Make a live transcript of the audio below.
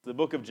the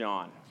book of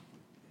John.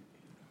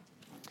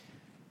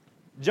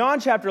 John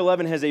chapter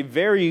 11 has a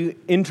very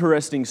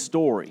interesting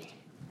story.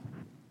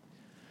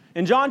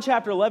 In John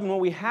chapter 11,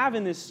 what we have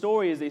in this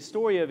story is a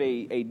story of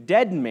a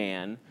dead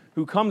man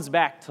who comes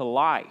back to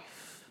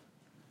life.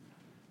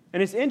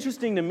 And it's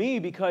interesting to me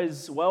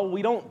because, well,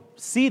 we don't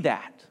see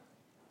that.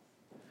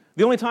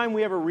 The only time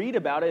we ever read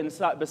about it,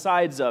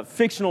 besides a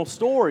fictional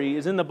story,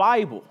 is in the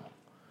Bible,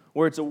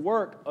 where it's a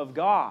work of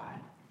God.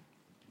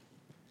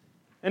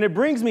 And it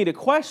brings me to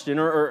question,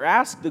 or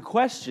ask the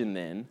question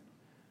then,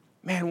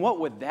 man,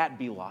 what would that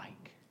be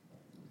like?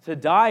 To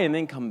die and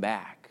then come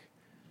back.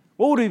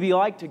 What would it be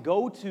like to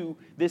go to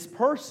this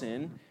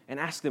person and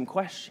ask them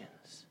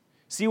questions?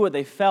 See what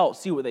they felt,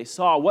 see what they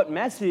saw, what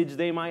message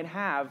they might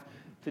have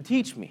to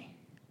teach me.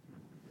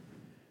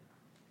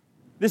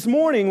 This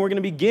morning, we're going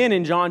to begin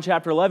in John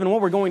chapter 11. What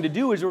we're going to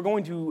do is we're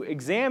going to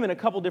examine a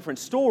couple different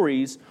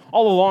stories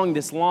all along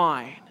this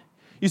line.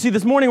 You see,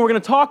 this morning we're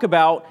going to talk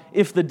about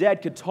if the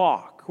dead could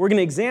talk. We're going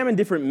to examine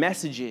different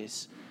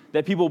messages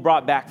that people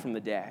brought back from the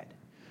dead.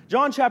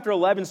 John chapter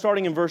 11,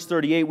 starting in verse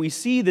 38, we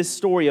see this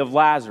story of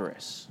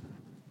Lazarus.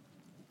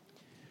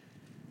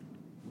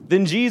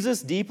 Then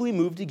Jesus, deeply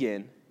moved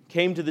again,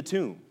 came to the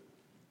tomb.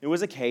 It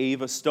was a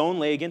cave, a stone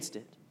lay against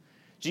it.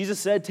 Jesus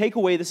said, "Take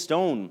away the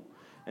stone."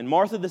 And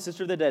Martha, the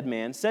sister of the dead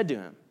man, said to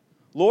him,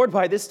 "Lord,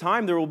 by this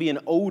time there will be an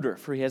odor,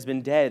 for he has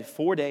been dead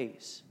 4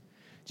 days."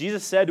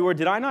 Jesus said to her,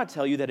 "Did I not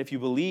tell you that if you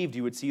believed,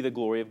 you would see the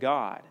glory of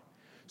God?"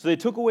 So they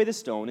took away the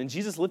stone, and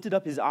Jesus lifted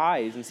up his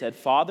eyes and said,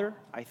 "Father,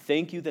 I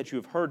thank you that you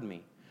have heard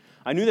me.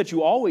 I knew that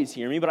you always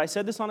hear me, but I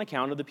said this on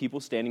account of the people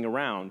standing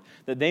around,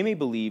 that they may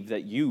believe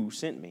that you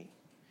sent me."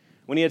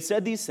 When he had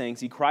said these things,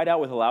 he cried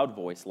out with a loud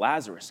voice,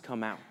 "Lazarus,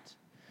 come out."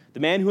 The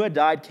man who had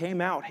died came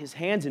out, his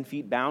hands and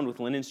feet bound with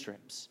linen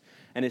strips,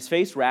 and his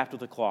face wrapped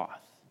with a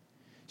cloth.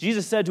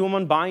 Jesus said to him,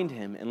 "Unbind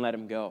him and let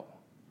him go."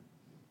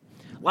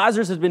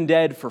 Lazarus has been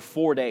dead for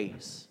 4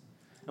 days.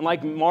 And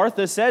like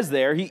Martha says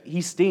there,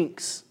 he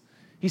stinks.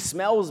 He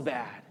smells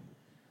bad.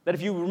 That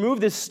if you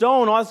remove this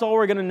stone, that's all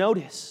we're going to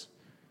notice.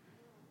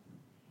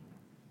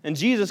 And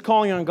Jesus,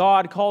 calling on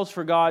God, calls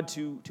for God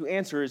to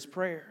answer his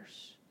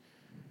prayers.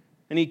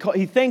 And he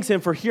thanks him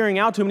for hearing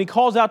out to him, and he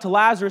calls out to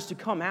Lazarus to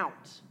come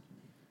out.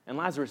 And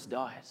Lazarus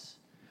does.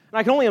 And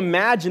I can only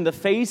imagine the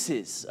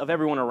faces of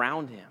everyone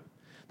around him.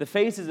 The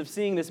faces of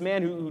seeing this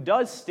man who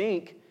does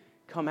stink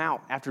come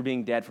out after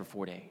being dead for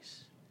 4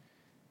 days.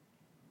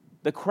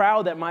 The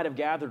crowd that might have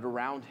gathered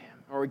around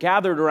him, or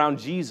gathered around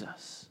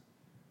Jesus,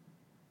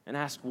 and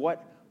asked what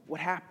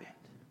happened.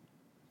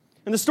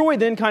 And the story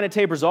then kind of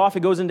tapers off. It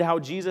goes into how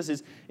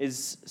Jesus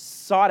is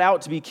sought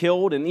out to be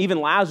killed, and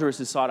even Lazarus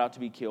is sought out to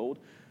be killed.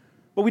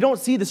 But we don't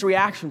see this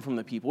reaction from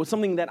the people. It's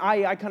something that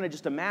I kind of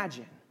just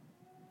imagine.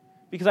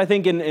 Because I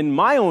think in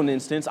my own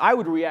instance, I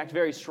would react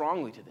very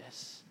strongly to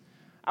this.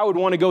 I would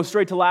want to go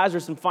straight to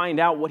Lazarus and find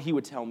out what he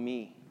would tell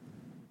me.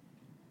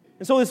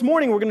 And so this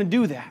morning, we're going to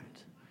do that.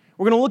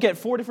 We're going to look at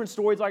 4 different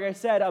stories, like I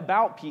said,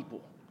 about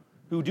people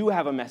who do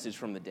have a message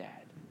from the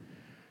dead.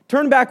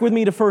 Turn back with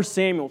me to 1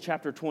 Samuel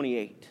chapter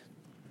 28.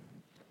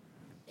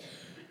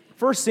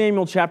 1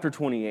 Samuel chapter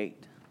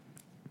 28.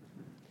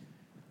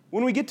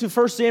 When we get to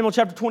 1 Samuel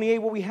chapter 28,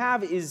 what we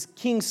have is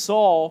King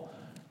Saul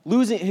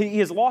he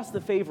has lost the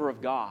favor of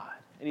God.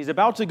 And he's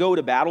about to go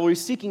to battle, or he's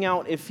seeking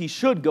out if he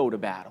should go to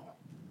battle.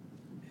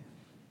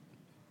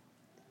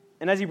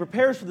 And as he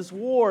prepares for this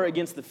war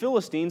against the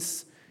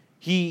Philistines,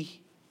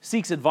 he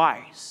seeks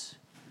advice.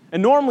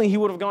 And normally he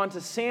would have gone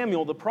to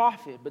Samuel the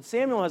prophet, but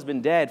Samuel has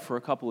been dead for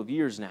a couple of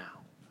years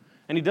now.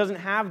 And he doesn't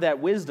have that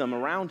wisdom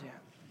around him.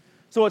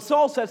 So what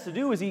Saul sets to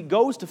do is he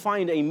goes to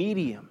find a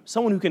medium,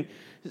 someone who can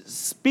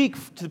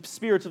speak to the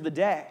spirits of the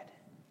dead.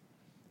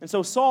 And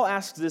so Saul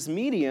asks this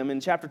medium in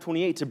chapter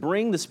 28 to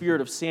bring the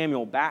spirit of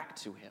Samuel back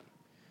to him.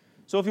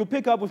 So if you'll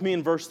pick up with me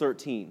in verse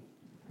 13.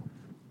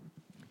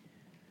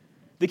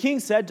 The king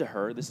said to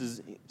her, this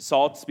is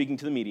Saul speaking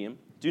to the medium,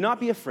 "Do not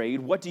be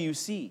afraid, what do you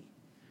see?"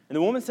 And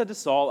the woman said to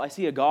Saul, "I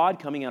see a god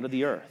coming out of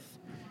the earth."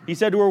 He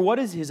said to her, "What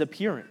is his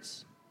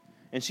appearance?"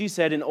 And she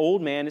said, "An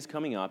old man is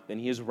coming up,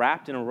 and he is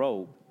wrapped in a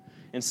robe."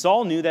 And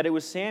Saul knew that it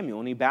was Samuel,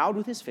 and he bowed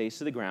with his face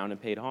to the ground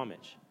and paid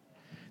homage.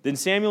 Then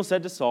Samuel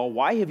said to Saul,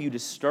 "Why have you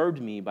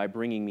disturbed me by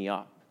bringing me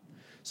up?"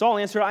 Saul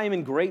answered, "I am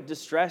in great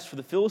distress, for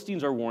the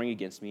Philistines are warring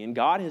against me, and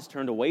God has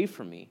turned away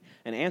from me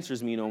and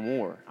answers me no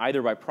more,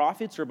 either by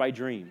prophets or by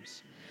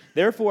dreams.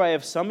 Therefore I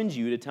have summoned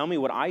you to tell me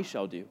what I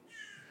shall do."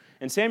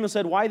 And Samuel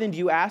said, "Why then do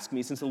you ask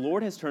me, since the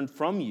Lord has turned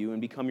from you and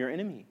become your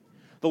enemy?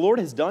 The Lord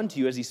has done to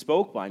you as he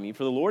spoke by me,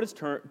 for the Lord has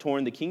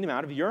torn the kingdom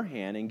out of your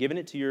hand and given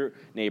it to your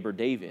neighbor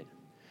David.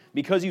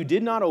 Because you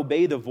did not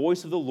obey the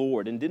voice of the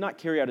Lord and did not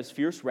carry out his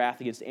fierce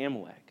wrath against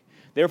Amalek.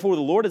 Therefore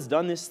the Lord has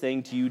done this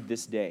thing to you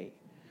this day.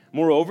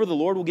 Moreover, the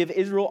Lord will give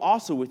Israel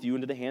also with you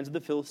into the hands of the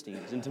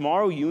Philistines, and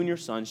tomorrow you and your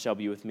sons shall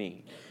be with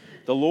me.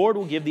 The Lord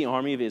will give the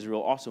army of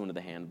Israel also into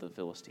the hand of the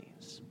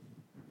Philistines."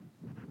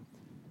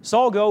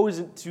 Saul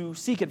goes to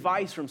seek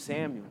advice from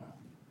Samuel.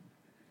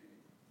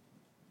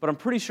 But I'm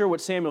pretty sure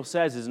what Samuel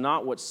says is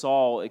not what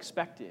Saul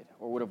expected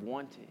or would have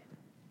wanted.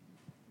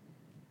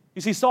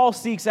 You see, Saul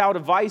seeks out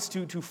advice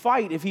to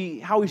fight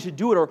how he should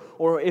do it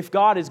or if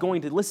God is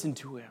going to listen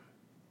to him.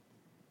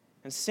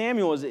 And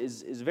Samuel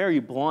is very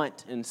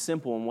blunt and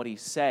simple in what he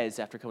says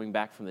after coming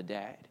back from the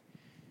dead.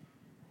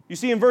 You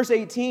see, in verse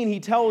 18, he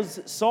tells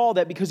Saul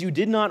that because you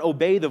did not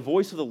obey the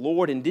voice of the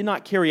Lord and did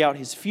not carry out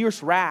his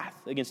fierce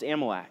wrath against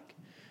Amalek,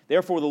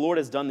 therefore the Lord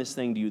has done this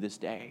thing to you this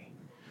day.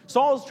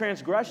 Saul's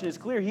transgression is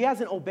clear. He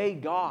hasn't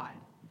obeyed God.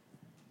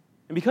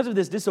 And because of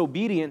this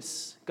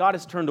disobedience, God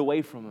has turned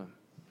away from him.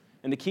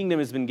 And the kingdom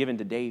has been given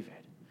to David.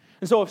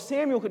 And so if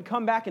Samuel could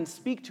come back and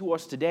speak to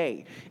us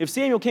today, if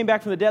Samuel came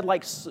back from the dead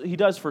like he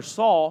does for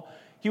Saul,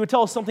 he would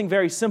tell us something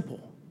very simple,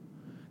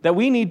 that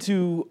we need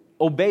to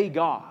obey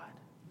God.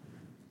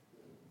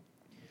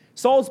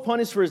 Saul's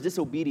punished for his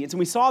disobedience, and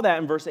we saw that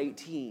in verse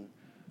 18.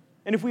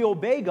 And if we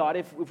obey God,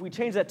 if we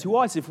change that to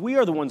us, if we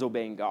are the ones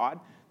obeying God,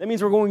 that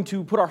means we're going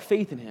to put our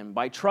faith in him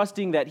by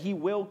trusting that he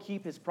will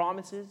keep his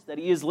promises, that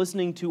he is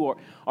listening to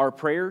our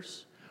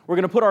prayers. We're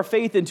going to put our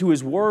faith into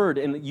his word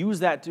and use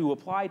that to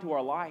apply to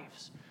our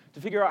lives,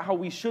 to figure out how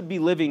we should be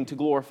living to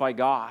glorify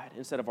God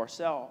instead of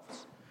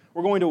ourselves.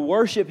 We're going to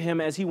worship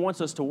him as he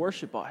wants us to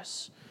worship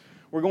us.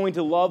 We're going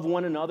to love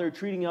one another,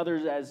 treating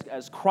others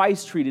as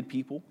Christ treated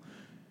people.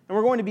 And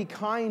we're going to be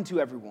kind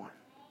to everyone.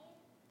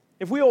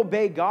 If we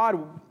obey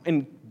God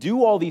and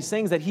do all these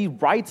things that he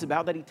writes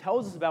about, that he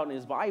tells us about in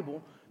his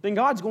Bible, then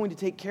God's going to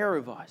take care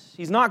of us.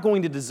 He's not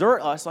going to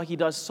desert us like he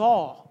does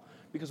Saul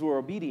because we're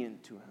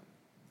obedient to him.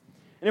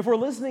 And if we're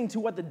listening to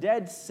what the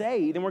dead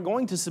say, then we're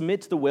going to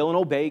submit to the will and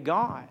obey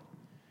God.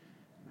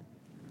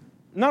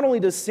 Not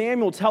only does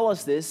Samuel tell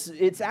us this,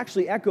 it's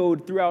actually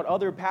echoed throughout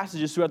other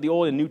passages throughout the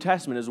Old and New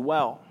Testament as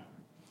well.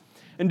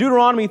 In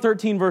Deuteronomy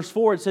 13, verse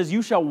 4, it says,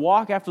 "You shall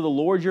walk after the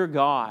Lord your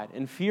God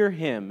and fear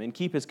him and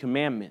keep his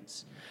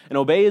commandments and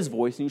obey his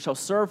voice, and you shall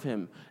serve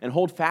him and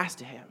hold fast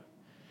to him."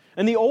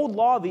 And the old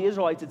law of the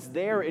Israelites, it's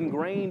there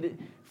ingrained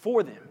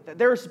for them, that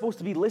they're supposed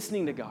to be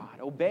listening to God,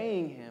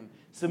 obeying him,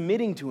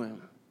 submitting to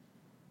him.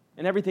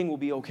 And everything will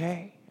be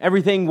okay.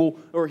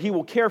 He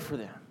will care for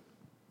them.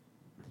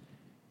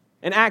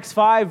 In Acts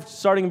 5,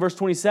 starting in verse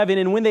 27,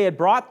 "And when they had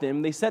brought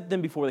them, they set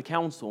them before the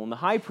council. And the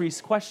high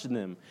priest questioned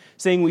them,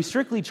 saying, 'We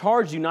strictly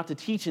charge you not to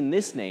teach in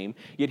this name,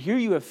 yet here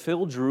you have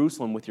filled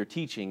Jerusalem with your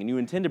teaching, and you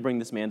intend to bring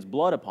this man's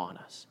blood upon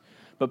us.'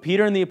 But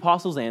Peter and the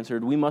apostles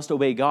answered, 'We must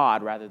obey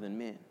God rather than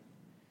men.'"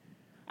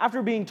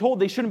 After being told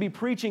they shouldn't be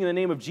preaching in the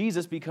name of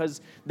Jesus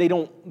because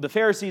the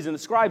Pharisees and the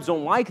scribes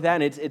don't like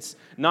that, and it's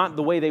not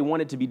the way they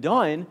want it to be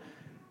done,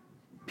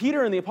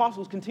 Peter and the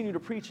apostles continue to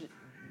preach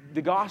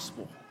the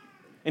gospel.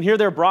 And here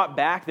they're brought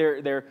back.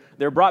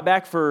 They're brought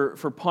back for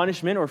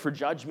punishment or for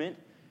judgment.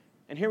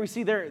 And here we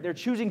see they're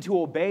choosing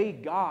to obey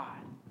God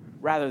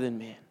rather than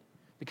men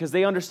because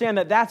they understand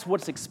that that's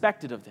what's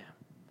expected of them.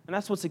 And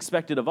that's what's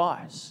expected of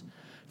us.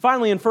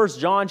 Finally, in 1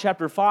 John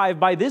chapter 5,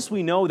 "By this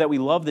we know that we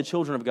love the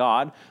children of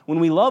God, when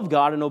we love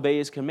God and obey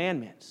his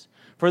commandments.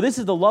 For this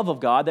is the love of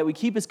God, that we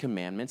keep his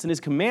commandments, and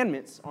his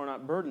commandments are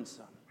not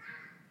burdensome."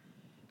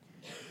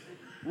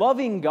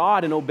 Loving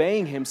God and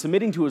obeying him,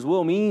 submitting to his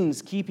will,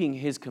 means keeping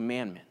his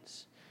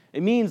commandments.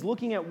 It means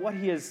looking at what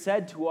he has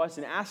said to us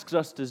and asked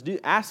us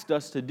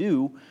to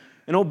do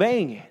and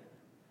obeying it.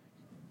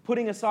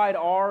 Putting aside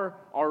our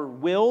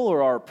will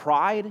or our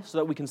pride so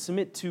that we can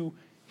submit to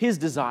his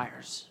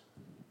desires.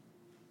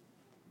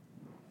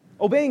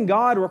 Obeying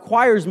God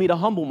requires me to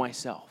humble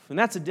myself, and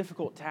that's a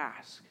difficult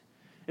task.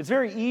 It's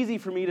very easy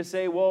for me to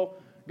say, well,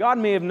 God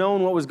may have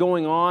known what was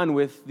going on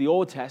with the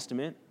Old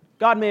Testament.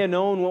 God may have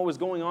known what was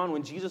going on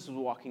when Jesus was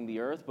walking the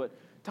earth, but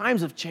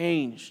times have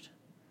changed.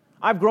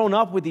 I've grown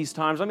up with these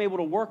times. I'm able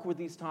to work with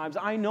these times.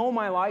 I know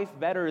my life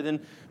better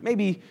than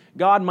maybe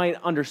God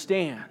might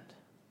understand.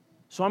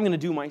 So I'm going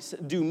to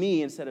do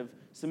me instead of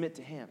submit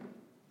to him.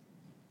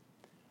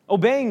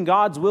 Obeying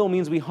God's will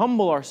means we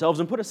humble ourselves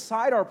and put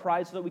aside our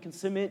pride so that we can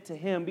submit to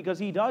him because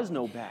he does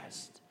know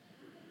best.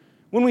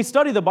 When we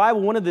study the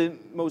Bible, one of the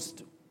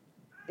most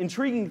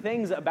intriguing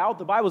things about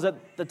the Bible is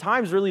that the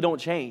times really don't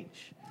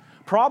change.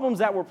 Problems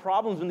that were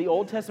problems in the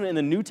Old Testament and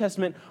the New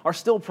Testament are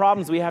still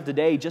problems we have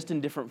today, just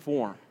in different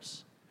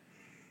forms.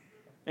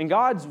 And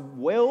God's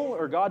will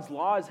or God's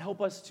laws help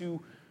us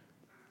to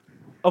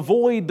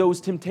avoid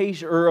those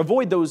temptations or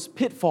avoid those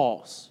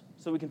pitfalls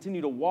so we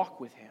continue to walk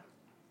with him.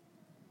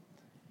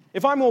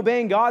 If I'm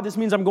obeying God, this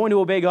means I'm going to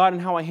obey God in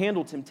how I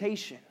handle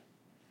temptation.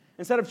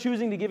 Instead of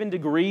choosing to give in to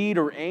greed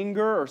or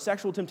anger or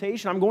sexual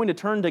temptation, I'm going to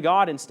turn to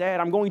God instead.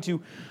 I'm going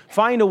to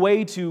find a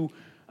way to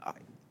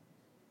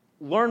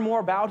learn more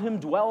about him,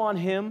 dwell on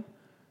him,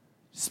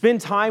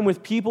 spend time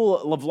with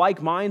people of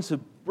like minds to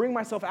bring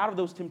myself out of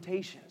those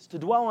temptations, to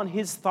dwell on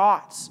his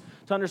thoughts,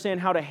 to understand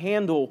how to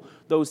handle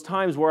those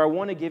times where I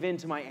want to give in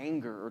to my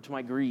anger or to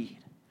my greed.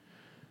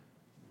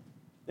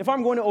 If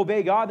I'm going to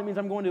obey God, that means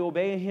I'm going to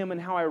obey him in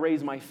how I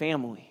raise my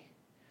family.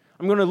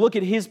 I'm going to look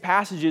at his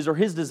passages or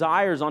his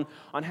desires on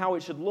how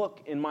it should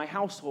look in my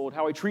household,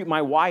 how I treat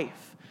my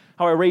wife,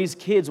 how I raise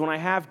kids when I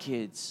have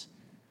kids,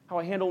 how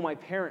I handle my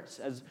parents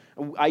as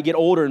I get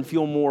older and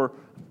feel more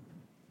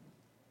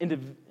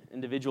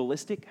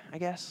individualistic, I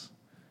guess.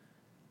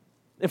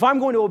 If I'm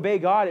going to obey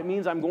God, it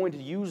means I'm going to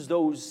use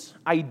those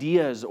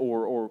ideas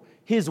or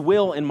His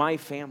will in my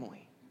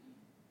family.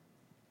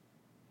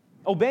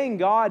 Obeying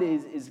God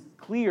is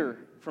clear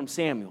from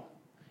Samuel.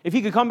 If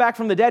he could come back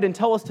from the dead and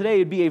tell us today,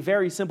 it'd be a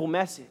very simple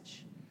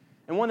message,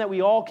 and one that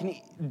we all can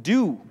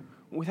do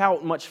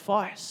without much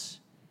fuss.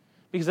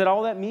 Because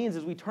all that means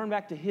is we turn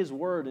back to His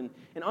Word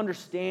and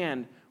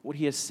understand what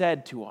He has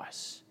said to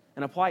us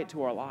and apply it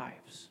to our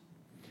lives.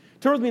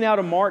 Turn with me now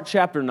to Mark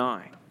chapter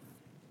 9.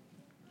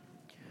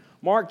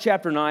 Mark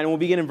chapter 9, and we'll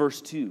begin in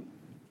verse 2.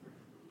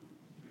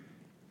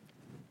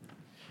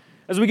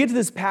 As we get to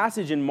this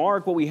passage in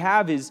Mark, what we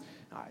have is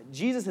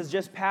Jesus has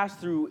just passed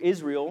through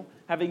Israel,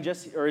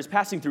 is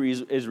passing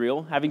through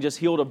Israel, having just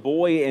healed a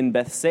boy in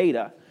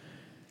Bethsaida.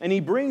 And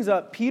He brings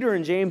up Peter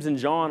and James and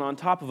John on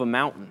top of a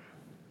mountain.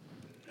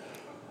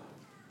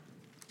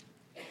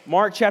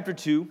 Mark chapter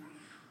 9,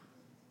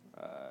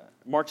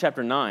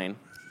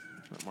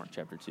 not Mark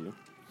chapter 2.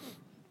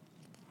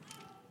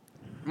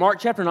 Mark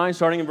chapter 9,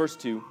 starting in verse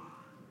 2.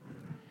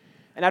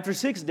 And after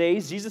 6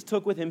 days, Jesus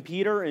took with Him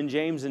Peter and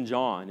James and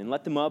John and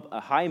led them up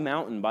a high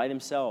mountain by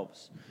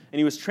themselves. And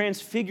He was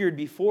transfigured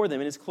before them,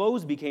 and His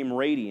clothes became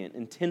radiant,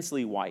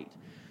 intensely white,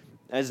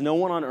 as no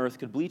one on earth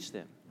could bleach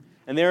them.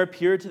 And there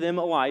appeared to them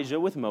Elijah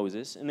with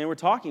Moses, and they were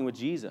talking with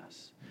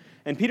Jesus.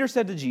 And Peter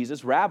said to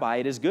Jesus, "Rabbi,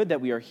 it is good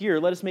that we are here.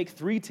 Let us make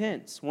 3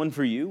 tents, one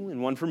for you,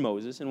 and one for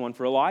Moses, and one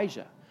for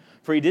Elijah."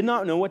 For he did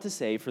not know what to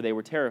say, for they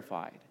were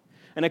terrified.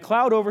 And a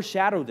cloud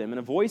overshadowed them, and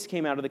a voice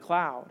came out of the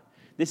cloud.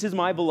 "This is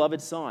my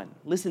beloved Son.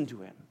 Listen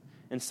to Him."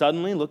 And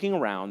suddenly, looking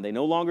around, they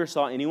no longer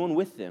saw anyone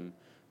with them,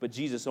 but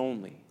Jesus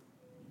only.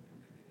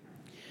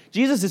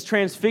 Jesus is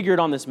transfigured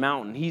on this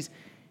mountain.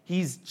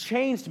 He's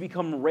changed to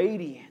become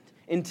radiant,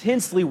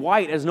 intensely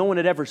white, as no one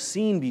had ever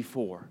seen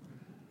before.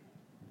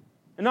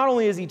 And not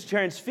only is He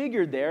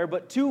transfigured there,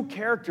 but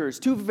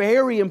 2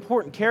 very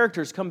important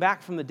characters come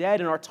back from the dead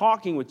and are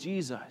talking with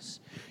Jesus.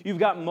 You've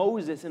got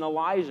Moses and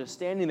Elijah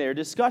standing there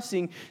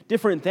discussing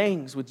different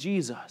things with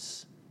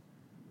Jesus.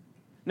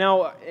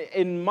 Now,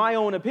 in my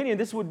own opinion,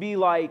 this would be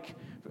like,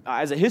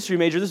 as a history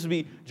major, this would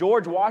be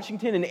George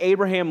Washington and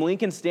Abraham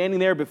Lincoln standing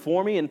there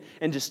before me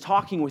and just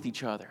talking with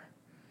each other.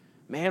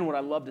 Man, would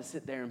I love to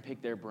sit there and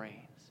pick their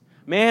brains.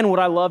 Man, would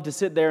I love to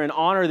sit there and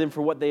honor them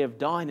for what they have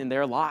done in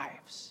their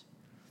lives.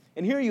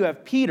 And here you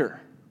have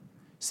Peter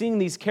seeing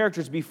these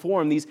characters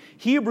before him, these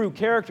Hebrew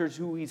characters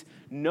who he's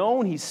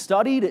known, he's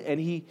studied, and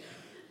he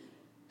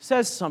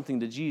says something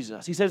to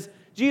Jesus. He says,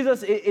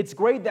 "Jesus, it's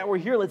great that we're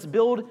here. Let's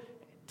build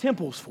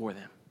temples for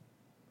them.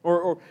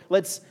 Or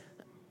let's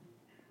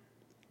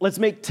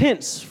make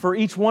tents for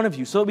each one of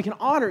you so that we can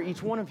honor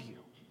each one of you."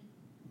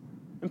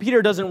 And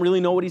Peter doesn't really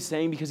know what he's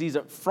saying because he's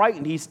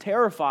frightened. He's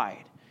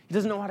terrified. He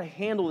doesn't know how to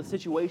handle the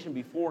situation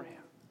before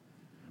him.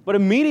 But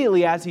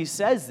immediately as he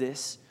says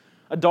this,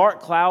 a dark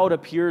cloud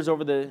appears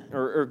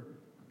or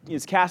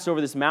is cast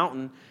over this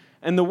mountain,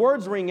 and the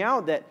words ring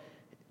out that,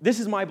 "This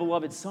is my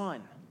beloved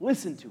Son.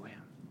 Listen to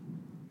Him."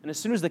 And as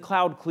soon as the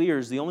cloud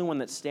clears, the only one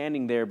that's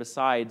standing there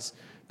besides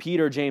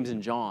Peter, James,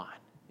 and John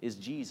is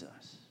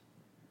Jesus.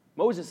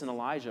 Moses and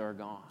Elijah are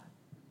gone.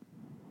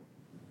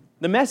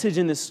 The message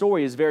in this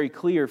story is very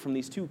clear from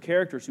these 2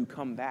 characters who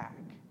come back.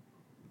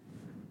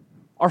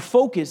 Our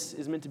focus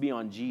is meant to be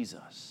on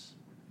Jesus.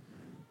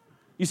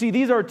 You see,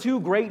 these are 2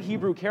 great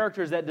Hebrew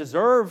characters that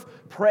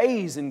deserve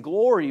praise and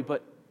glory,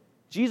 but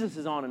Jesus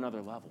is on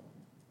another level.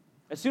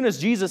 As soon as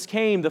Jesus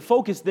came, the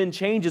focus then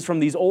changes from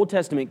these Old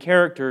Testament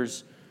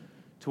characters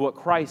to what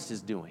Christ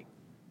is doing.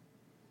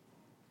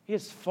 He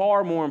is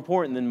far more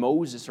important than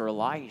Moses or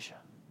Elijah.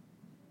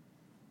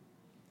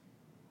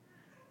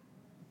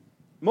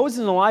 Moses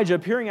and Elijah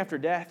appearing after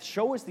death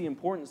show us the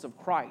importance of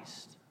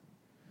Christ.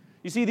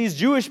 You see, these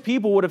Jewish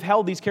people would have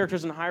held these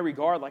characters in high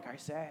regard, like I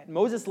said.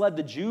 Moses led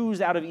the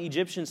Jews out of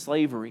Egyptian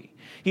slavery.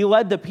 He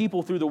led the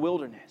people through the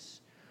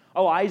wilderness.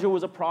 Elijah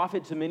was a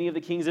prophet to many of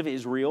the kings of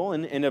Israel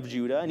and of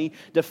Judah, and he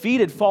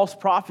defeated false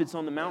prophets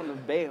on the mountain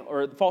of Baal,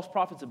 or false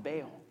prophets of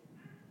Baal.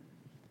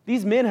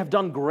 These men have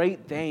done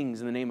great things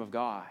in the name of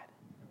God.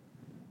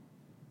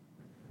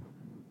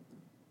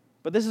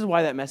 But this is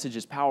why that message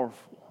is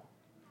powerful.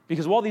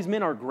 Because while these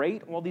men are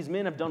great, while these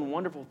men have done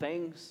wonderful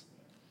things,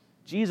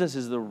 Jesus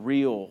is the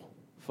real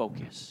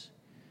focus.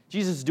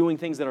 Jesus is doing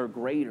things that are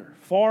greater,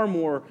 far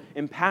more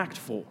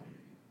impactful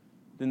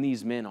than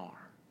these men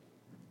are.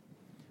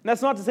 And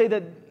that's not to say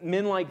that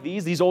men like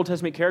these Old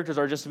Testament characters,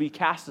 are just to be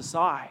cast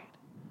aside.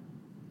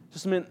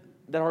 Just meant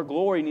that our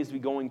glory needs to be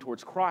going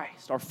towards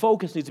Christ. Our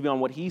focus needs to be on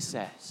what He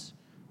says,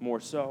 more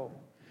so.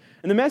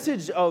 And the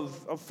message of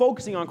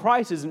focusing on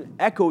Christ is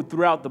echoed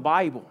throughout the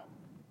Bible.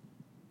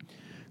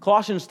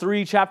 Colossians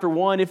 3, chapter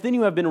 1, "If then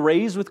you have been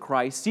raised with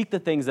Christ, seek the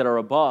things that are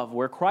above,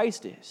 where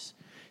Christ is,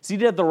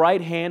 seated at the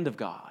right hand of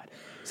God.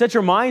 Set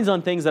your minds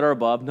on things that are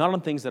above, not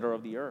on things that are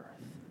of the earth."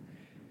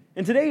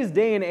 In today's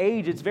day and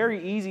age, it's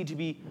very easy to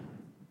be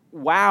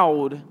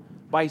wowed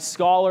by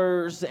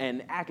scholars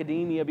and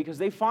academia because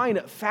they find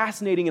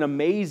fascinating and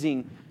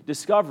amazing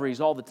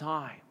discoveries all the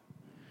time.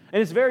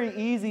 And it's very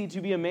easy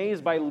to be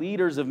amazed by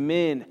leaders of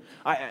men.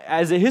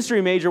 As a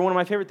history major, one of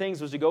my favorite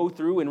things was to go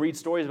through and read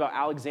stories about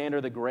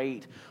Alexander the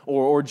Great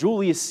or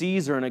Julius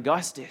Caesar and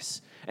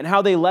Augustus and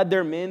how they led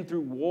their men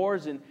through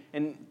wars and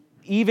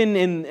even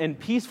in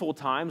peaceful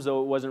times,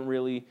 though it wasn't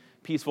really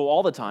peaceful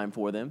all the time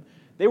for them,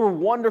 they were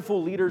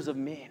wonderful leaders of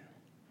men.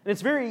 And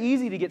it's very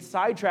easy to get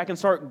sidetracked and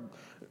start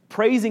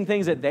praising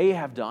things that they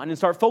have done and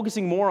start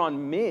focusing more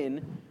on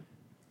men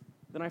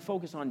than I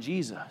focus on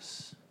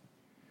Jesus.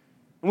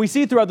 And we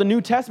see throughout the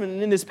New Testament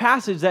and in this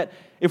passage that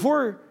if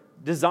we're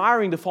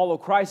desiring to follow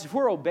Christ, if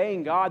we're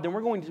obeying God, then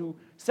we're going to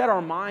set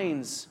our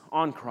minds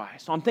on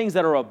Christ, on things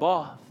that are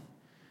above,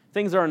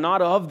 things that are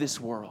not of this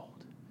world.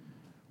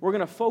 We're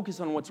going to focus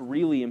on what's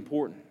really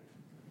important.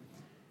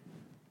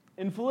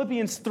 In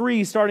Philippians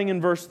 3, starting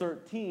in verse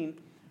 13,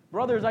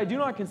 brothers, I do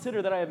not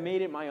consider that I have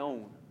made it my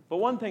own. But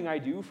one thing I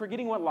do,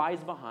 forgetting what lies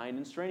behind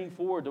and straining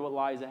forward to what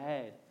lies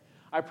ahead.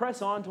 I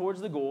press on towards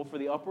the goal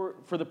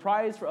for the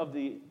prize of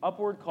the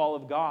upward call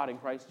of God in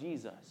Christ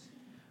Jesus.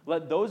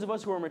 Let those of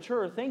us who are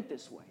mature think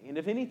this way. And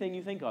if anything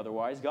you think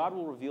otherwise, God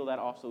will reveal that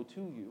also to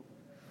you.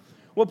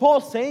 What Paul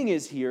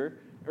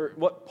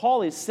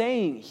is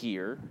saying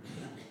here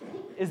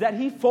is that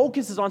he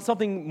focuses on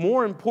something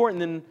more important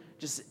than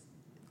just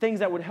things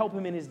that would help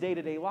him in his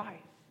day-to-day life.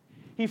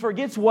 He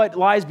forgets what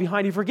lies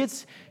behind. He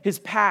forgets his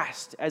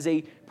past as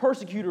a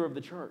persecutor of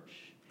the church.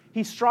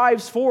 He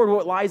strives forward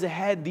what lies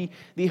ahead,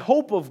 the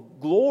hope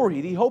of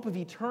glory, the hope of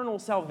eternal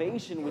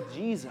salvation with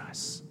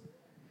Jesus.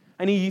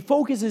 And he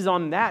focuses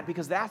on that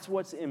because that's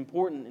what's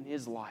important in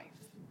his life.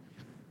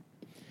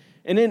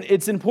 And then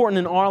it's important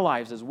in our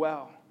lives as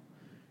well.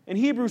 In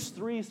Hebrews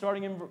 3,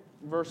 starting in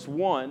verse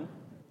 1,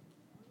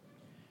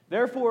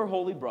 therefore,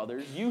 holy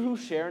brothers, you who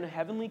share in a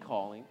heavenly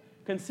calling,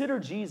 consider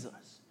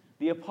Jesus,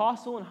 the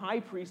apostle and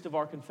high priest of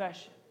our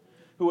confession,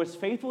 who was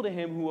faithful to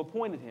him who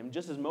appointed him,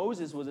 just as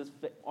Moses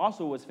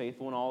also was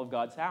faithful in all of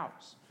God's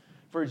house.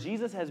 For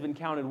Jesus has been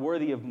counted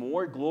worthy of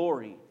more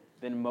glory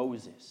than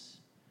Moses.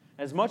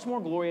 As much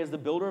more glory as the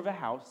builder of a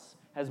house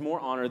has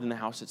more honor than the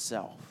house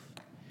itself.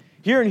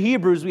 Here in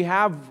Hebrews, we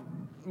have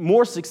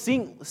more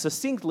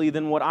succinctly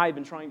than what I've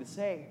been trying to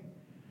say.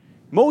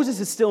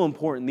 Moses is still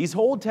important. These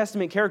Old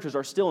Testament characters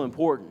are still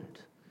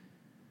important.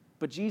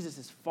 But Jesus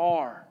is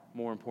far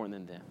more important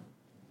than them.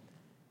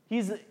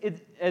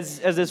 As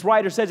this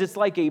writer says, it's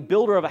like a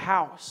builder of a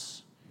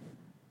house.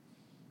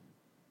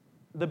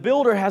 The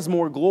builder has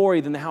more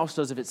glory than the house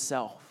does of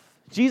itself.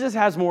 Jesus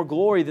has more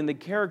glory than the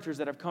characters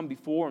that have come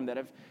before him, that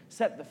have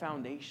set the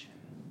foundation.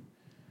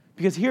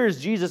 Because here is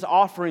Jesus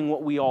offering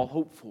what we all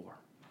hope for.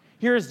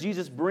 Here is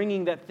Jesus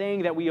bringing that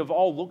thing that we have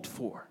all looked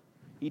for,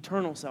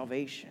 eternal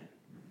salvation.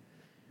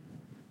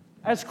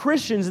 As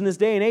Christians in this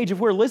day and age, if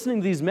we're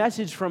listening to these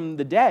messages from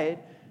the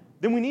dead,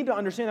 then we need to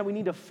understand that we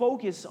need to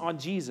focus on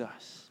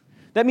Jesus.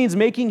 That means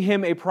making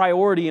him a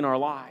priority in our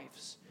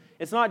lives.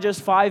 It's not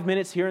just 5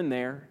 minutes here and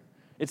there.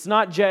 It's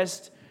not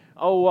just,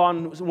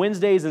 on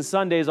Wednesdays and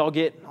Sundays I'll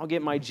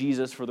get my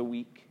Jesus for the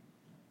week.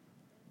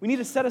 We need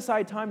to set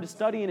aside time to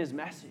study in his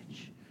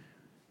message.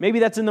 Maybe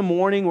that's in the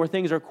morning where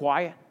things are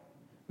quiet.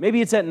 Maybe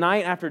it's at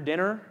night after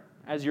dinner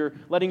as you're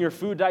letting your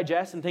food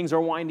digest and things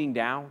are winding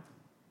down.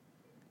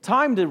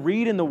 Time to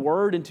read in the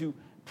Word and to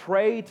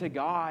pray to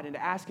God and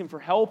to ask him for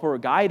help or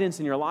guidance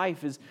in your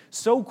life is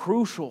so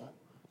crucial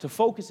to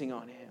focusing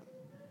on him.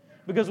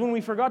 Because when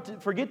we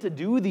forget to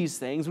do these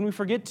things, when we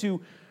forget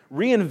to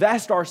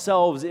reinvest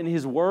ourselves in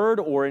his word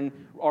or in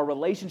our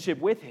relationship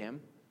with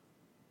him,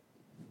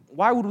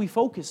 why would we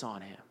focus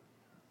on him?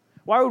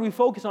 Why would we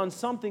focus on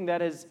something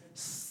that is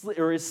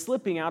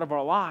slipping out of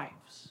our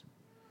lives?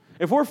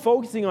 If we're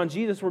focusing on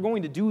Jesus, we're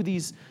going to do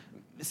these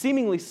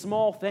seemingly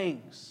small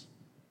things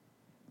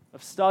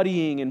of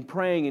studying and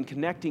praying and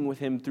connecting with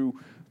him through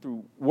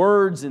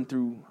words and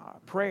through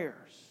prayers.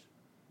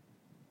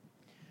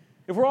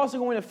 If we're also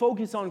going to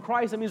focus on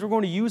Christ, that means we're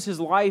going to use his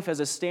life as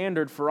a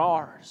standard for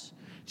ours.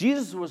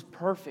 Jesus was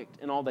perfect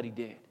in all that he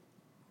did.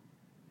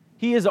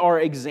 He is our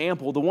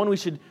example, the one we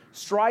should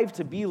strive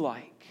to be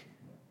like.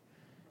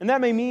 And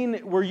that may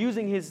mean we're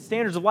using his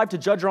standards of life to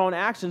judge our own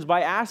actions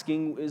by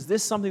asking, is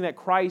this something that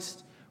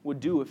Christ would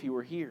do if he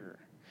were here?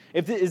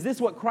 Is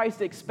this what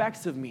Christ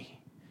expects of me?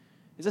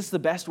 Is this the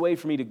best way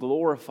for me to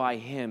glorify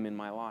him in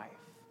my life?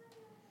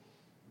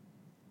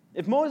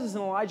 If Moses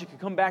and Elijah could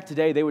come back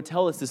today, they would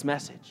tell us this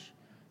message,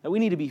 that we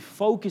need to be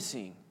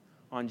focusing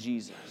on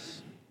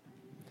Jesus.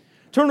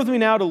 Turn with me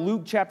now to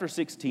Luke chapter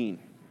 16.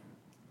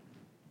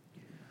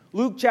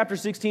 Luke chapter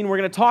 16, we're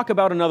going to talk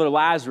about another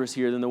Lazarus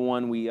here than the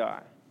one we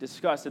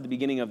discussed at the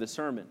beginning of the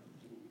sermon.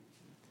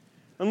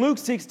 In Luke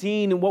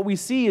 16, what we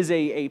see is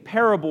a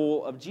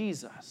parable of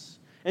Jesus.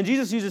 And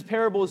Jesus uses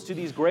parables to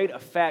these great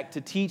effect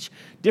to teach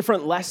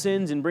different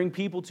lessons and bring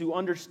people to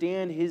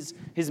understand his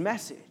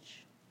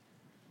message.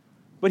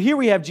 But here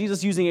we have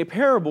Jesus using a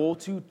parable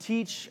to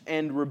teach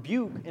and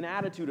rebuke an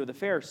attitude of the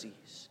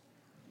Pharisees.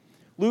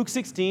 Luke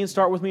 16,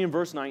 start with me in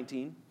verse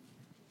 19.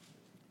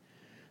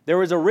 There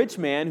was a rich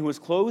man who was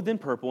clothed in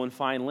purple and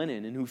fine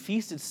linen, and who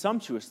feasted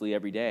sumptuously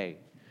every day,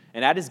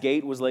 And at his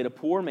gate was laid a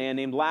poor man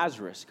named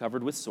Lazarus,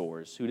 covered with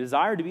sores, who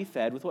desired to be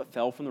fed with what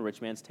fell from the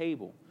rich man's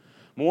table.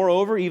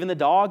 Moreover, even the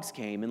dogs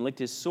came and licked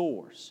his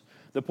sores.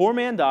 The poor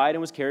man died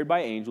and was carried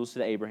by angels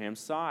to Abraham's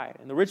side.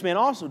 And the rich man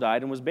also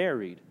died and was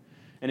buried.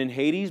 And in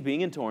Hades,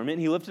 being in torment,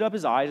 he lifted up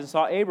his eyes and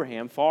saw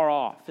Abraham far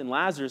off, and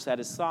Lazarus at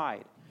his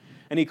side.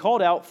 And he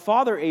called out,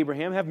 Father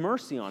Abraham, have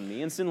mercy on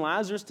me, and send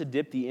Lazarus to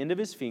dip the end of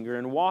his finger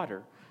in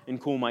water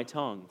and cool my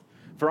tongue.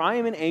 For I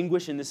am in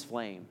anguish in this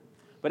flame.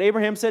 But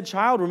Abraham said,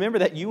 Child, remember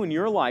that you in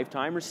your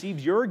lifetime received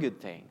your good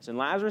things, and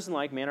Lazarus in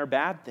like manner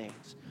bad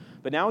things.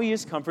 But now he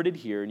is comforted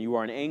here, and you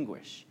are in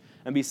anguish.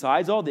 And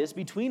besides all this,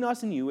 between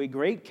us and you a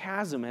great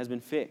chasm has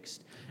been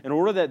fixed, in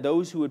order that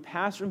those who would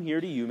pass from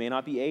here to you may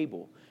not be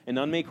able, and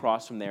none may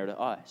cross from there to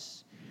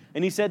us.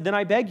 And he said, Then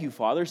I beg you,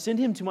 Father, send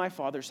him to my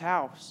father's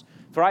house.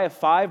 For I have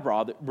 5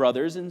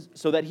 brothers, and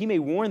so that he may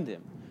warn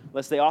them,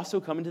 lest they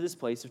also come into this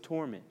place of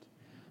torment.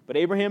 But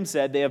Abraham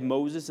said, They have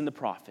Moses and the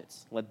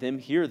prophets. Let them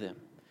hear them.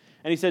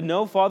 And he said,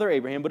 No, Father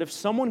Abraham, but if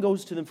someone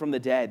goes to them from the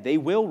dead, they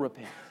will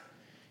repent.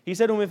 He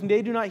said to him, If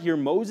they do not hear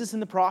Moses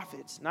and the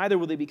prophets, neither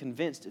will they be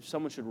convinced if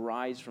someone should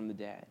rise from the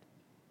dead.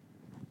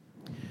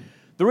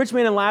 The rich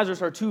man and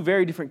Lazarus are 2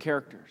 very different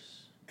characters.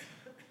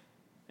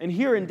 And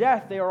here in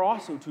death, they are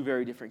also 2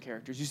 very different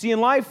characters. You see,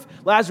 in life,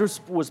 Lazarus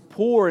was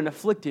poor and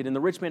afflicted, and the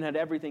rich man had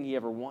everything he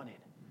ever wanted.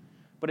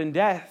 But in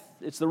death,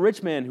 it's the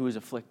rich man who is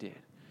afflicted,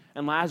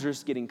 and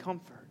Lazarus getting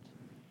comfort.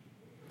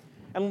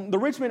 And the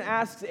rich man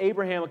asks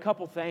Abraham a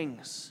couple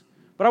things.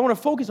 But I want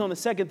to focus on the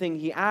second thing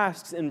he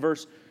asks in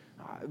verse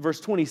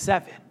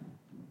 27,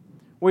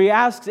 where he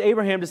asks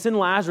Abraham to send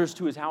Lazarus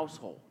to his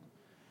household,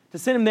 to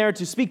send him there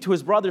to speak to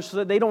his brothers so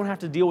that they don't have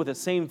to deal with the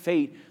same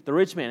fate the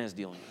rich man is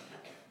dealing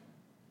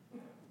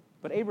with.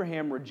 But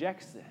Abraham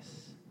rejects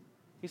this.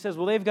 He says,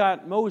 well, they've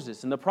got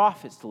Moses and the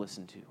prophets to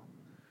listen to.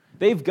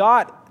 They've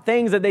got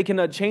things that they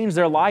can change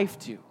their life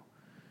to.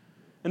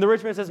 And the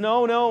rich man says,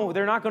 no,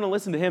 they're not going to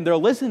listen to him.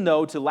 They'll listen,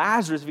 though, to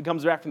Lazarus if he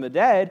comes back from the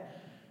dead.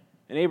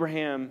 And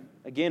Abraham,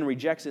 again,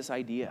 rejects this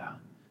idea,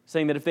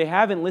 saying that if they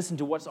haven't listened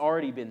to what's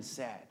already been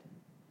said,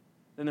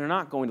 then they're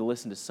not going to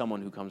listen to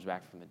someone who comes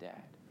back from the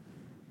dead.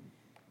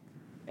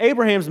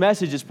 Abraham's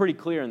message is pretty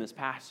clear in this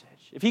passage.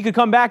 If he could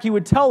come back, he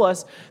would tell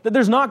us that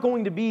there's not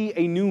going to be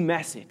a new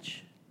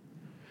message.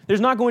 There's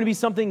not going to be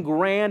something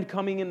grand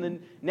coming in the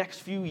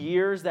next few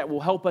years that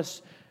will help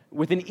us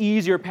with an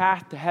easier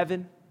path to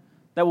heaven,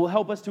 that will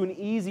help us to an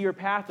easier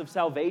path of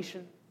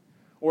salvation,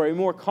 or a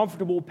more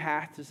comfortable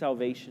path to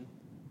salvation.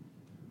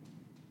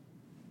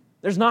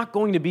 There's not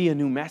going to be a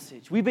new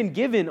message. We've been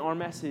given our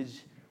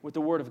message with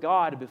the Word of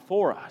God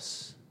before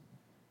us.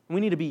 We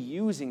need to be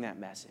using that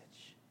message.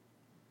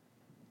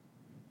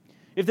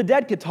 If the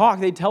dead could talk,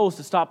 they'd tell us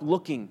to stop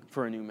looking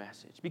for a new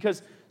message,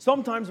 because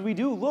sometimes we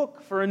do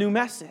look for a new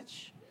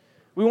message.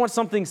 We want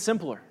something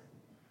simpler.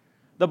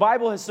 The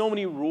Bible has so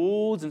many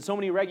rules and so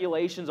many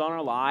regulations on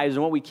our lives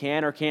and what we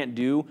can or can't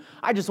do.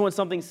 I just want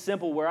something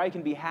simple where I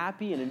can be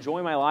happy and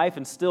enjoy my life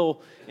and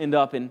still end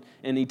up in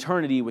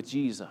eternity with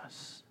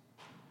Jesus.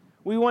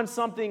 We want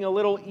something a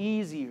little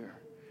easier.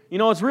 You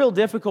know, it's real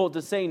difficult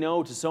to say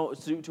no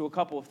to a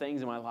couple of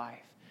things in my life.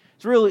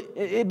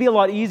 It'd be a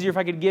lot easier if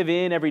I could give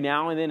in every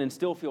now and then and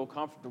still feel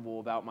comfortable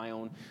about my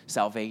own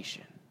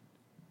salvation.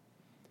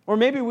 Or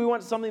maybe we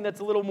want something that's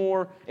a little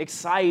more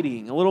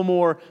exciting, a little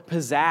more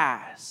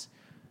pizzazz.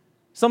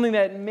 Something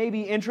that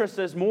maybe interests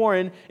us more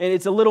and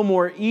it's a little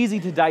more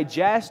easy to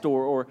digest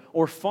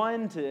or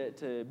fun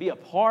to be a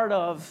part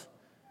of.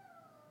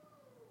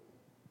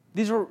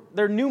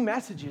 They're new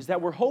messages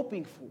that we're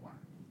hoping for.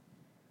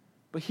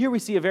 But here we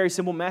see a very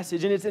simple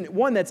message, and it's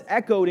one that's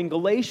echoed in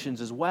Galatians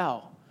as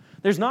well.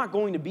 There's not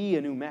going to be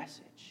a new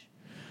message.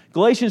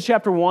 Galatians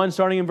chapter 1,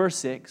 starting in verse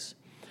 6.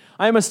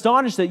 I am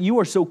astonished that you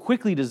are so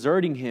quickly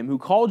deserting him who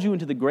called you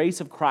into the grace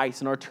of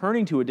Christ and are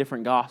turning to a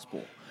different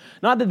gospel.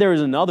 Not that there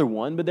is another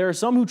one, but there are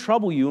some who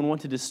trouble you and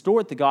want to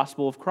distort the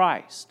gospel of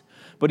Christ.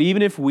 But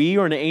even if we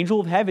or an angel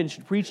of heaven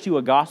should preach to you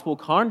a gospel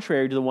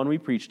contrary to the one we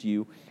preach to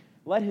you,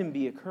 let him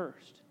be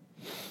accursed.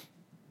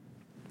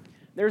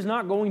 There's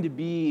not going to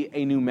be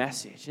a new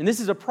message. And this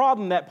is a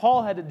problem that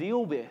Paul had to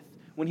deal with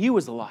when he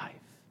was alive.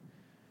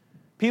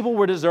 People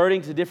were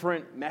deserting to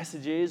different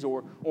messages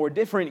or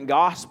different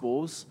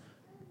gospels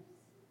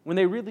when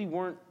they really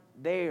weren't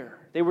there.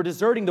 They were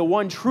deserting the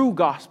one true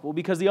gospel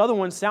because the other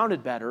one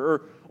sounded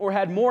better or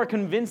had more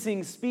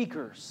convincing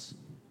speakers.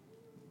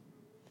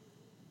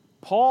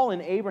 Paul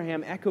and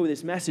Abraham echo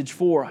this message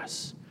for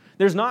us.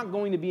 There's not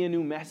going to be a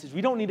new message.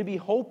 We don't need to be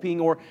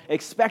hoping or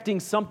expecting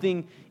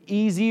something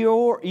easier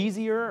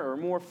or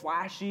more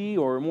flashy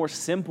or more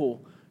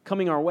simple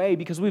coming our way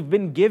because we've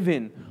been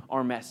given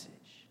our message.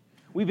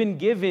 We've been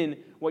given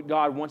what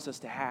God wants us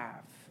to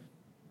have.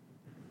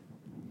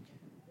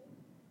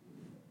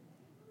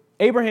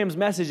 Abraham's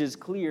message is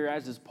clear,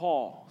 as is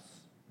Paul's,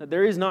 that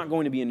there is not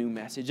going to be a new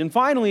message. And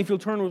finally, if you'll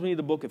turn with me to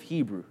the book of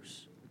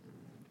Hebrews.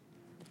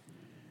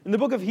 In the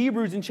book of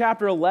Hebrews, in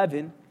chapter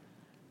 11,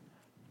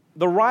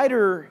 the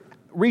writer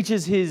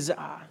reaches his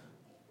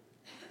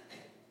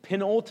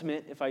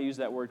penultimate, if I use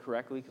that word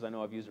correctly, because I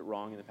know I've used it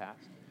wrong in the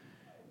past,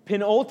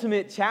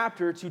 penultimate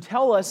chapter to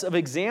tell us of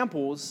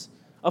examples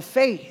of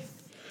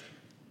faith.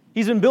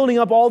 He's been building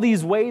up all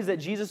these ways that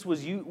Jesus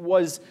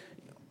was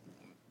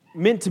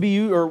meant to be,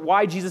 or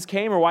why Jesus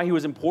came, or why he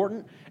was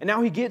important. And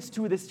now he gets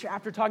to this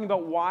chapter talking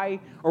about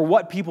why or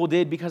what people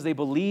did because they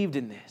believed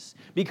in this,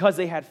 because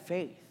they had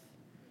faith.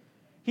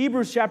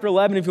 Hebrews chapter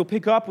 11, if you'll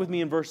pick up with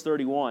me in verse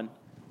 31,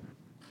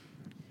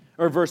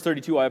 or verse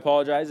 32, I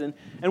apologize. And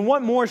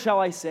what more shall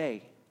I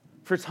say?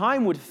 For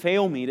time would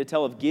fail me to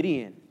tell of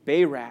Gideon,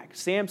 Barak,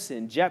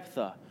 Samson,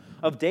 Jephthah,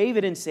 of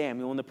David and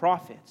Samuel and the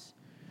prophets,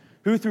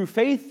 who through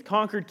faith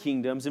conquered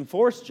kingdoms,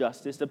 enforced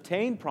justice,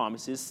 obtained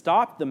promises,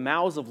 stopped the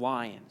mouths of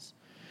lions,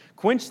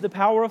 quenched the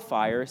power of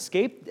fire,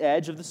 escaped the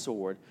edge of the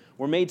sword,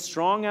 were made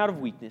strong out of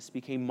weakness,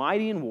 became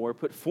mighty in war,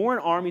 put foreign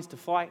armies to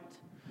flight.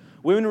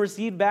 Women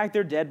received back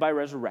their dead by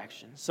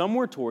resurrection. Some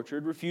were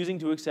tortured, refusing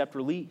to accept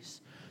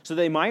release, so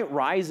they might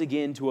rise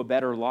again to a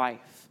better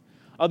life.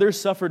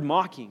 Others suffered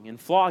mocking and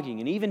flogging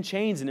and even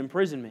chains and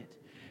imprisonment.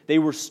 They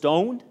were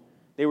stoned,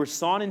 they were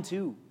sawn in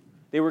two,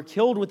 they were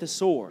killed with a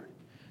sword.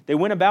 They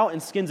went about in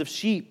skins of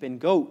sheep and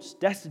goats,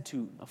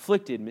 destitute,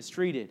 afflicted,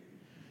 mistreated,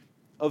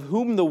 of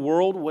whom the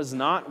world was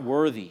not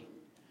worthy,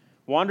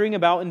 wandering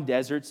about in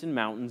deserts and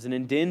mountains and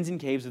in dens and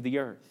caves of the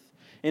earth.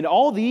 And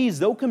all these,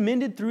 though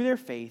commended through their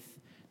faith,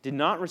 did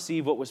not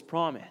receive what was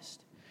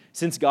promised,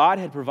 since God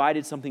had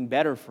provided something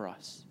better for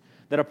us,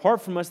 that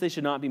apart from us they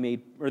should not be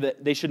made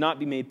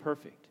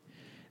perfect.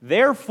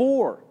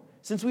 Therefore,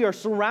 since we are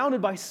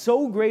surrounded by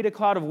so great a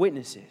cloud of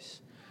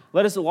witnesses,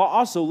 let us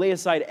also lay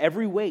aside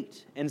every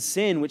weight and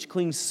sin which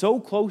clings so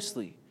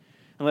closely,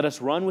 and let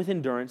us run with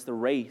endurance the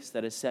race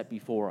that is set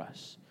before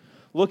us,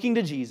 looking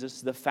to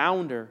Jesus, the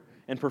founder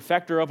and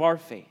perfecter of our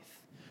faith,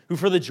 who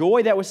for the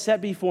joy that was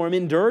set before him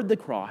endured the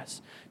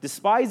cross,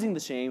 despising the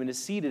shame, and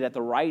is seated at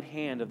the right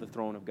hand of the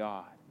throne of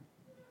God.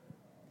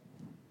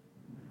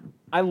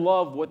 I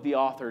love what the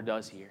author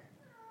does here.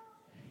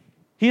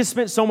 He has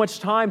spent so much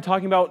time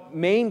talking about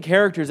main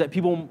characters that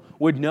people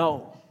would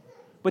know.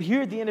 But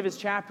here at the end of his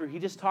chapter, he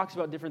just talks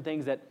about different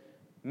things that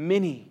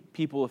many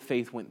people of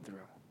faith went through.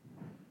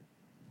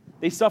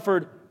 They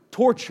suffered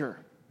torture.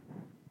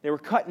 They were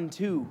cut in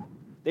two.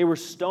 They were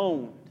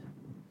stoned.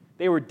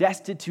 They were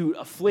destitute,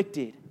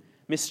 afflicted,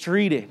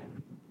 mistreated.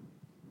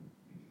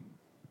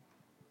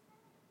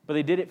 But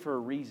they did it for a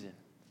reason.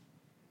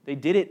 They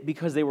did it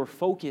because they were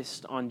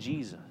focused on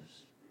Jesus.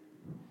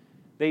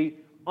 They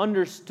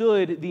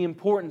understood the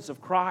importance of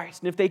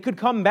Christ. And if they could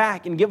come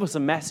back and give us a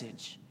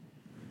message,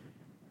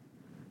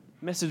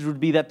 the message would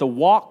be that the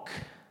walk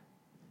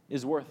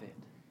is worth it.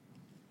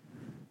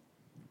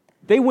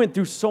 They went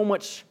through so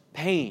much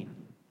pain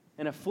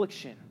and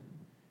affliction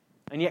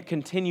and yet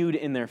continued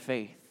in their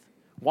faith.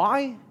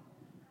 Why?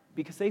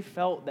 Because they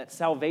felt that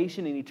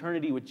salvation and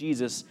eternity with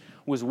Jesus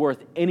was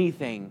worth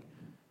anything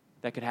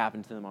that could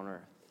happen to them on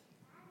earth.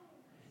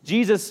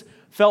 Jesus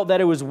felt that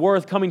it was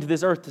worth coming to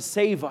this earth to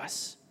save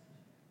us.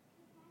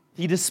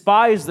 He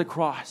despised the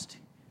cross.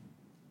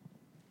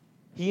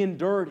 He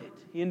endured it.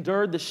 He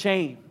endured the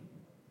shame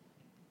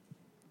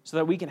so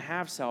that we can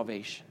have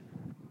salvation.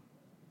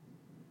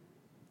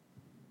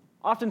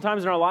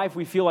 Oftentimes in our life,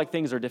 we feel like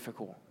things are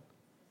difficult.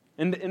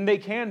 And they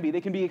can be.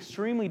 They can be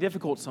extremely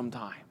difficult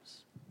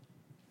sometimes.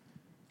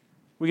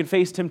 We can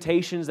face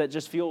temptations that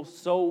just feel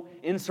so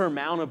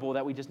insurmountable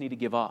that we just need to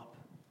give up.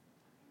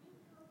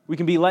 We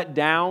can be let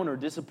down or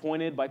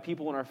disappointed by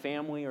people in our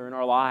family or in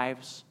our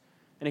lives,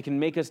 and it can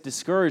make us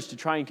discouraged to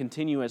try and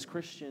continue as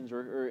Christians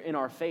or in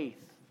our faith.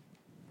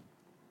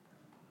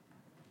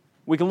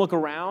 We can look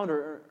around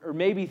or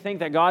maybe think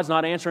that God's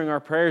not answering our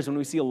prayers when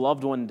we see a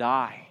loved one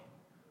die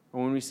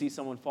or when we see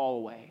someone fall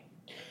away.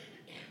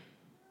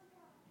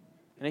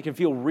 And it can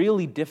feel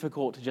really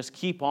difficult to just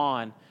keep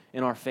on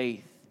in our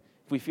faith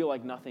if we feel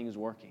like nothing is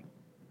working.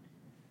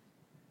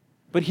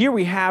 But here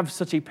we have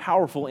such a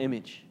powerful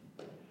image.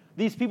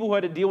 These people who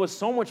had to deal with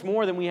so much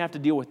more than we have to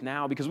deal with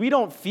now, because we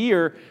don't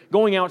fear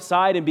going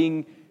outside and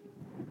being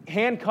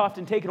handcuffed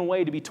and taken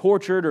away to be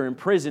tortured or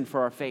imprisoned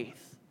for our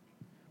faith.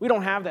 We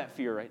don't have that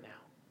fear right now.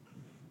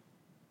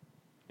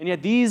 And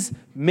yet these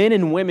men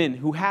and women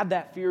who had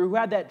that fear, who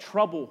had that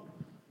trouble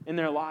in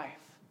their life,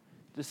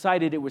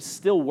 decided it was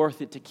still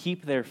worth it to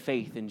keep their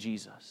faith in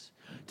Jesus,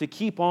 to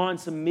keep on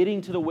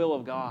submitting to the will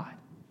of God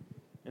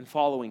and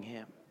following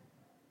Him.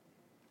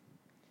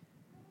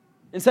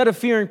 Instead of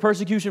fearing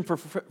persecution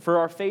for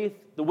our faith,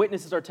 the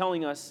witnesses are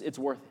telling us it's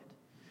worth it.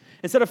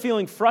 Instead of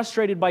feeling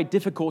frustrated by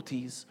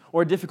difficulties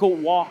or a difficult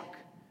walk,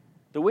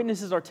 the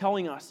witnesses are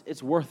telling us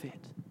it's worth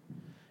it.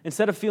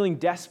 Instead of feeling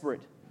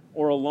desperate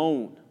or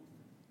alone,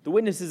 the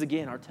witnesses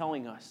again are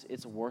telling us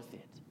it's worth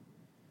it.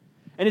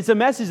 And it's a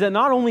message that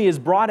not only is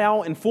brought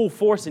out in full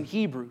force in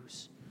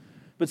Hebrews,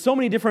 but so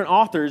many different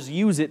authors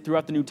use it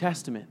throughout the New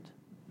Testament.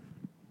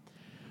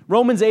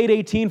 Romans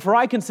 8:18, "For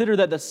I consider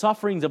that the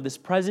sufferings of this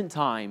present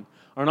time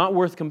are not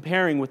worth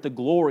comparing with the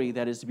glory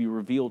that is to be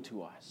revealed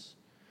to us."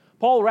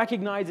 Paul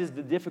recognizes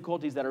the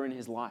difficulties that are in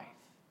his life.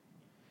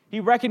 He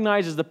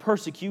recognizes the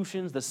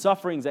persecutions, the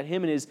sufferings that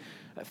him and his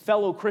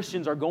fellow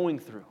Christians are going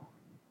through.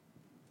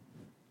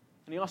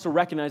 And he also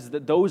recognizes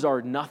that those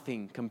are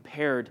nothing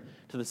compared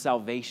to the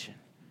salvation,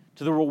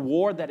 to the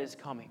reward that is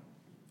coming.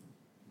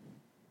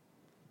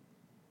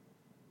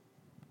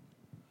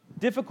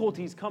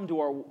 Difficulties come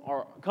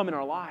in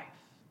our life.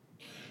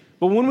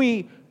 But when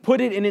we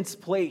put it in its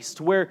place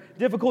to where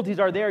difficulties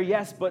are there,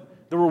 yes,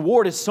 but the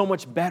reward is so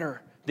much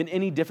better than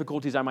any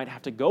difficulties I might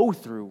have to go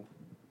through,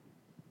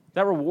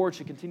 that reward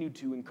should continue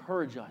to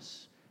encourage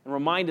us and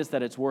remind us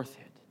that it's worth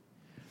it.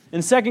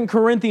 In 2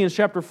 Corinthians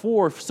chapter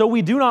 4, so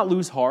we do not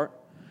lose heart.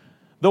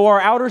 Though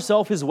our outer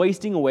self is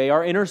wasting away,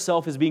 our inner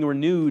self is being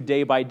renewed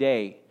day by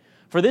day.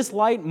 For this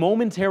light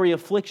momentary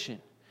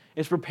affliction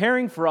is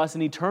preparing for us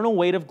an eternal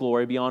weight of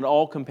glory beyond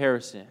all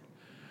comparison,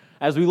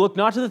 as we look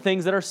not to the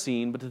things that are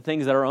seen, but to the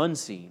things that are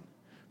unseen.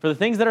 For the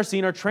things that are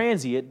seen are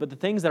transient, but the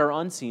things that are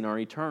unseen are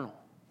eternal.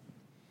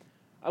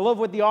 I love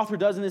what the author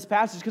does in this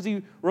passage because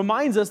he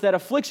reminds us that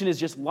affliction is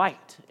just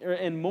light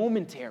and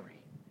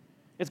momentary.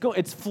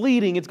 It's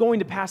fleeting. It's going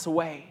to pass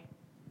away.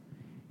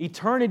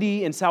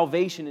 Eternity and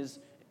salvation is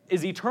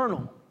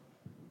eternal.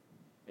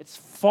 It's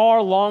far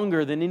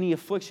longer than any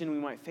affliction we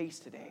might face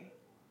today.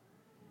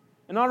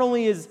 And not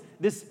only is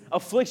this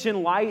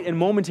affliction light and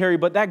momentary,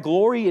 but that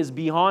glory is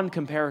beyond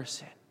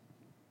comparison.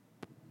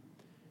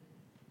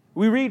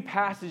 We read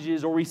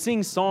passages or we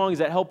sing songs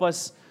that help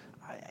us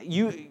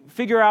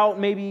figure out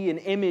maybe an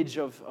image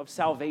of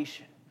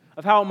salvation,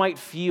 of how it might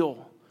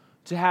feel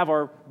to have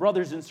our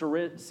brothers and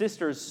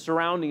sisters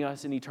surrounding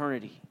us in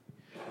eternity,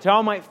 to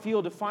how it might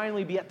feel to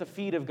finally be at the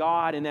feet of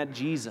God and at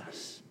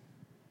Jesus.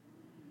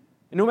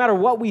 And no matter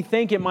what we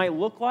think it might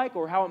look like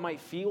or how it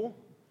might feel,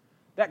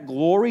 that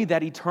glory,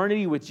 that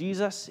eternity with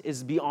Jesus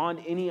is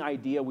beyond any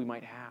idea we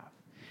might have.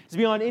 It's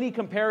beyond any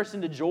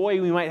comparison to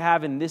joy we might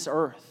have in this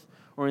earth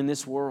or in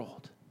this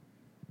world.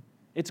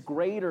 It's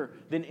greater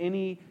than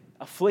any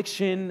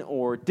affliction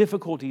or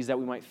difficulties that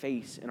we might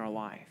face in our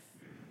life.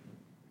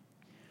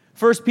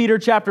 1 Peter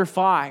chapter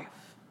 5.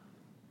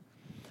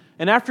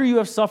 And after you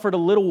have suffered a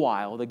little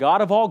while, the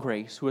God of all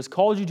grace, who has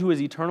called you to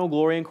his eternal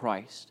glory in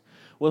Christ,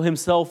 will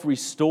himself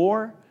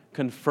restore,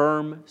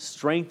 confirm,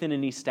 strengthen,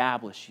 and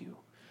establish you.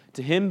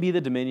 To him be the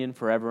dominion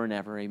forever and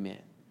ever. Amen.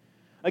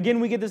 Again,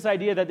 we get this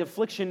idea that the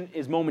affliction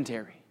is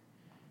momentary.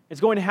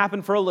 It's going to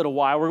happen for a little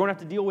while. We're going to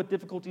have to deal with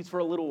difficulties for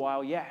a little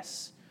while,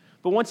 yes.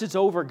 But once it's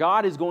over,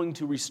 God is going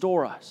to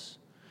restore us.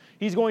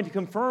 He's going to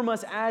confirm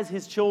us as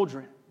his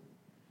children.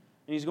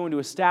 And he's going to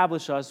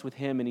establish us with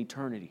him in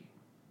eternity.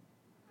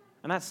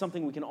 And that's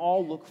something we can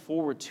all look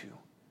forward to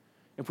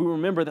if we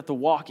remember that the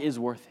walk is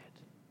worth it.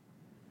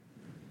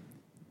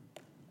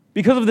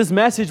 Because of this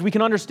message, we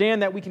can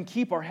understand that we can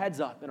keep our heads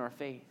up in our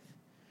faith.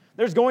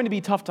 There's going to be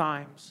tough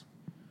times.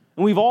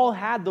 And we've all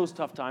had those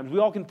tough times. We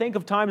all can think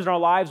of times in our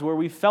lives where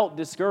we felt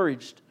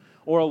discouraged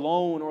or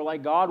alone or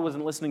like God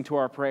wasn't listening to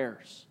our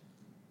prayers.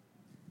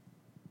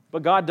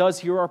 But God does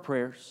hear our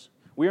prayers.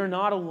 We are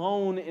not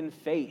alone in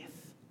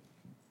faith.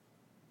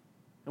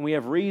 And we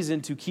have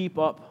reason to keep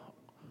up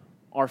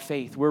our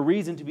faith. We're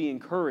reason to be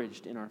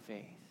encouraged in our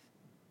faith.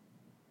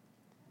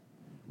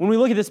 When we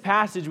look at this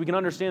passage, we can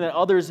understand that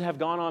others have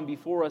gone on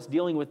before us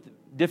dealing with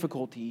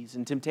difficulties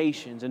and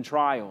temptations and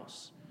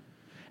trials.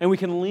 And we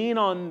can lean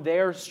on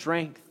their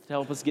strength to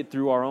help us get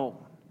through our own.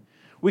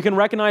 We can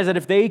recognize that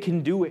if they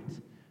can do it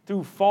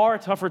through far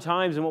tougher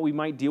times than what we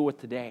might deal with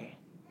today,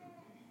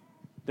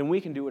 then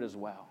we can do it as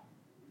well.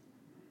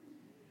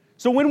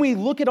 So when we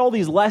look at all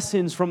these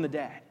lessons from the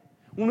dead,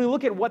 when we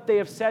look at what they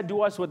have said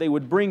to us, what they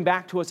would bring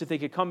back to us if they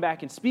could come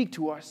back and speak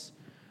to us,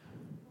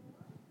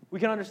 we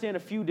can understand a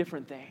few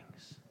different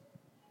things.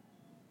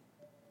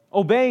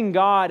 Obeying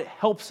God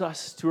helps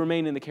us to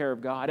remain in the care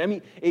of God. I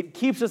mean, it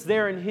keeps us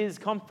there in his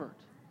comfort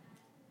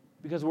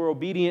because we're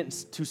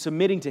obedient to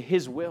submitting to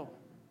his will.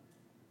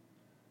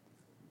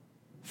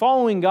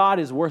 Following God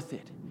is worth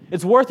it.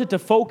 It's worth it to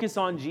focus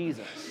on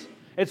Jesus.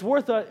 It's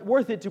worth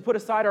it to put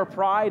aside our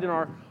pride and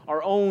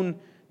our own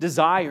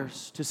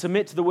desires to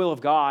submit to the will of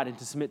God and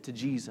to submit to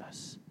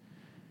Jesus.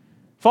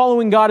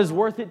 Following God is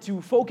worth it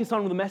to focus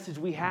on the message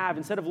we have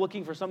instead of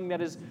looking for something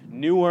that is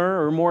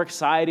newer or more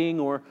exciting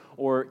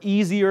or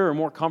easier or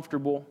more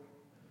comfortable.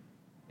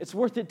 It's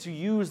worth it to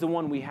use the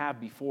one we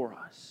have before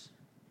us.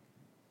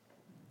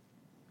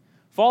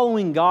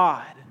 Following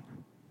God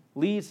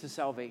leads to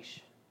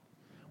salvation.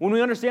 When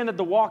we understand that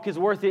the walk is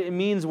worth it, it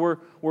means we're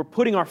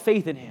putting our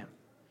faith in him.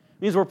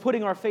 It means we're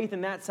putting our faith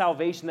in that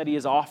salvation that he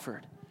has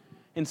offered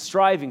and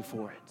striving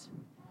for it.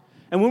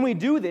 And when we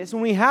do this,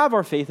 when we have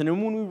our faith in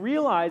him, when we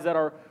realize that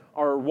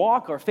our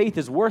walk, our faith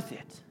is worth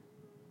it,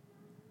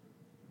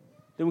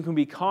 then we can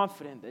be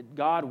confident that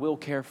God will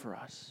care for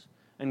us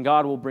and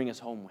God will bring us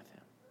home with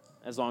him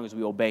as long as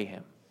we obey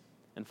him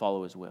and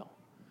follow his will.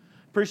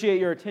 Appreciate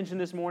your attention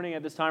this morning.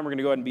 At this time, we're going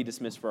to go ahead and be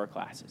dismissed for our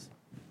classes.